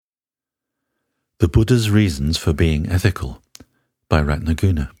The Buddha's Reasons for Being Ethical by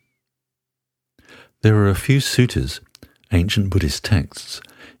Ratnaguna. There are a few suttas, ancient Buddhist texts,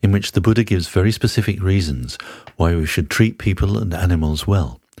 in which the Buddha gives very specific reasons why we should treat people and animals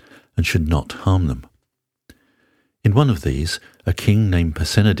well and should not harm them. In one of these, a king named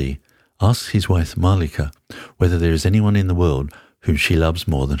Pasenadi asks his wife Malika whether there is anyone in the world whom she loves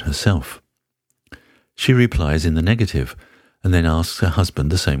more than herself. She replies in the negative and then asks her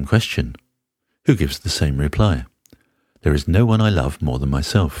husband the same question, who gives the same reply. There is no one I love more than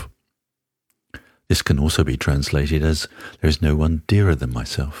myself. This can also be translated as, there is no one dearer than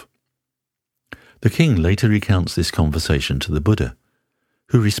myself. The king later recounts this conversation to the Buddha,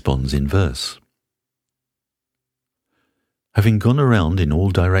 who responds in verse. Having gone around in all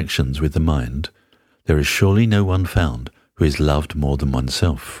directions with the mind, there is surely no one found who is loved more than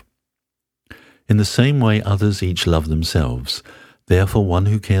oneself. In the same way others each love themselves, therefore one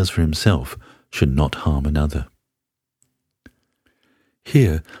who cares for himself should not harm another.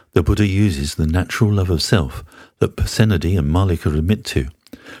 Here, the Buddha uses the natural love of self that Pasenadi and Malika admit to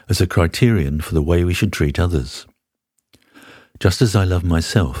as a criterion for the way we should treat others. Just as I love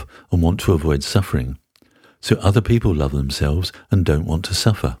myself and want to avoid suffering, so other people love themselves and don't want to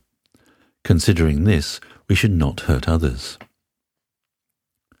suffer. Considering this, we should not hurt others.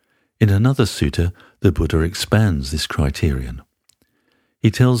 In another sutta, the Buddha expands this criterion. He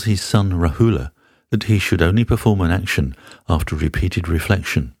tells his son Rahula that he should only perform an action after repeated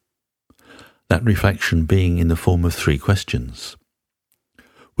reflection, that reflection being in the form of 3 questions.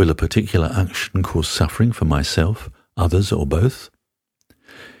 Will a particular action cause suffering for myself, others, or both?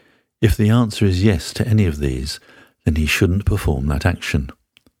 If the answer is yes to any of these, then he shouldn't perform that action.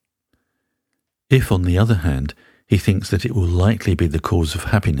 If, on the other hand, he thinks that it will likely be the cause of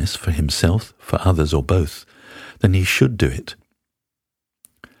happiness for himself, for others, or both, then he should do it.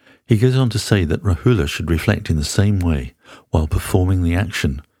 He goes on to say that Rahula should reflect in the same way while performing the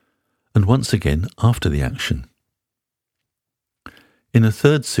action, and once again after the action. In a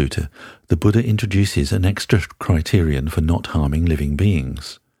third sutta, the Buddha introduces an extra criterion for not harming living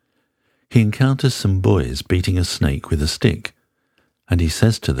beings. He encounters some boys beating a snake with a stick, and he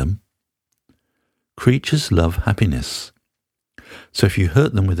says to them, "Creatures love happiness. So if you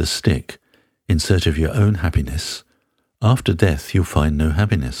hurt them with a stick, in search of your own happiness, after death you'll find no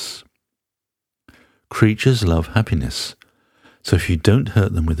happiness. Creatures love happiness. So if you don't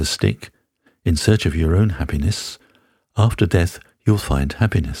hurt them with a stick, in search of your own happiness, after death you'll find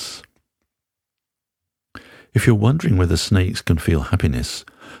happiness." If you're wondering whether snakes can feel happiness,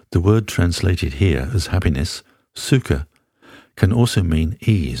 the word translated here as happiness, sukha, can also mean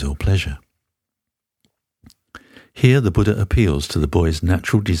ease or pleasure. Here the Buddha appeals to the boys'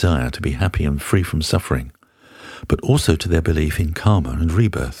 natural desire to be happy and free from suffering, but also to their belief in karma and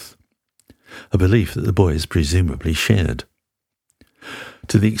rebirth, a belief that the boys presumably shared.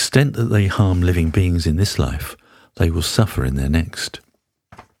 To the extent that they harm living beings in this life, they will suffer in their next.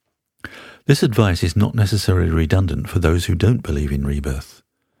 This advice is not necessarily redundant for those who don't believe in rebirth,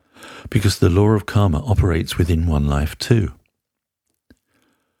 because the law of karma operates within one life too.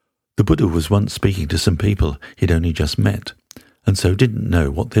 The Buddha was once speaking to some people he'd only just met, and so didn't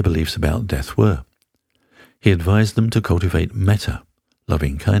know what their beliefs about death were. He advised them to cultivate metta,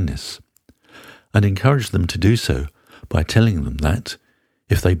 loving kindness, and encouraged them to do so by telling them that,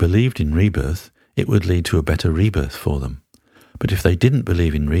 if they believed in rebirth, it would lead to a better rebirth for them. But if they didn't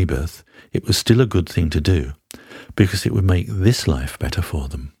believe in rebirth, it was still a good thing to do, because it would make this life better for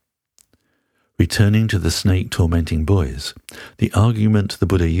them. Returning to the snake-tormenting boys, the argument the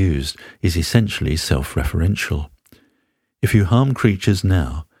Buddha used is essentially self-referential. If you harm creatures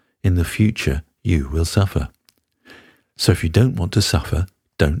now, in the future you will suffer. So if you don't want to suffer,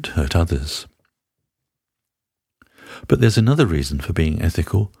 don't hurt others. But there's another reason for being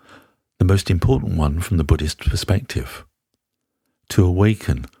ethical, the most important one from the Buddhist perspective: to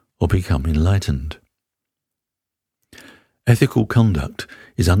awaken or become enlightened. Ethical conduct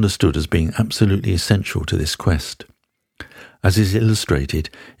is understood as being absolutely essential to this quest, as is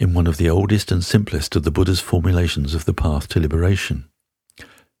illustrated in one of the oldest and simplest of the Buddha's formulations of the path to liberation: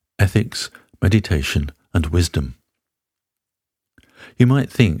 ethics, meditation, and wisdom. You might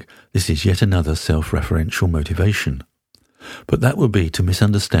think this is yet another self-referential motivation, but that would be to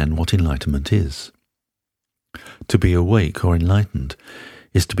misunderstand what enlightenment is. To be awake or enlightened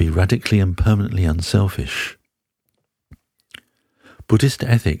is to be radically and permanently unselfish. Buddhist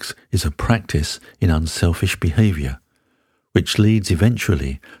ethics is a practice in unselfish behaviour, which leads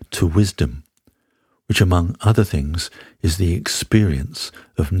eventually to wisdom, which among other things is the experience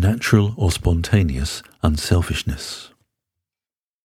of natural or spontaneous unselfishness.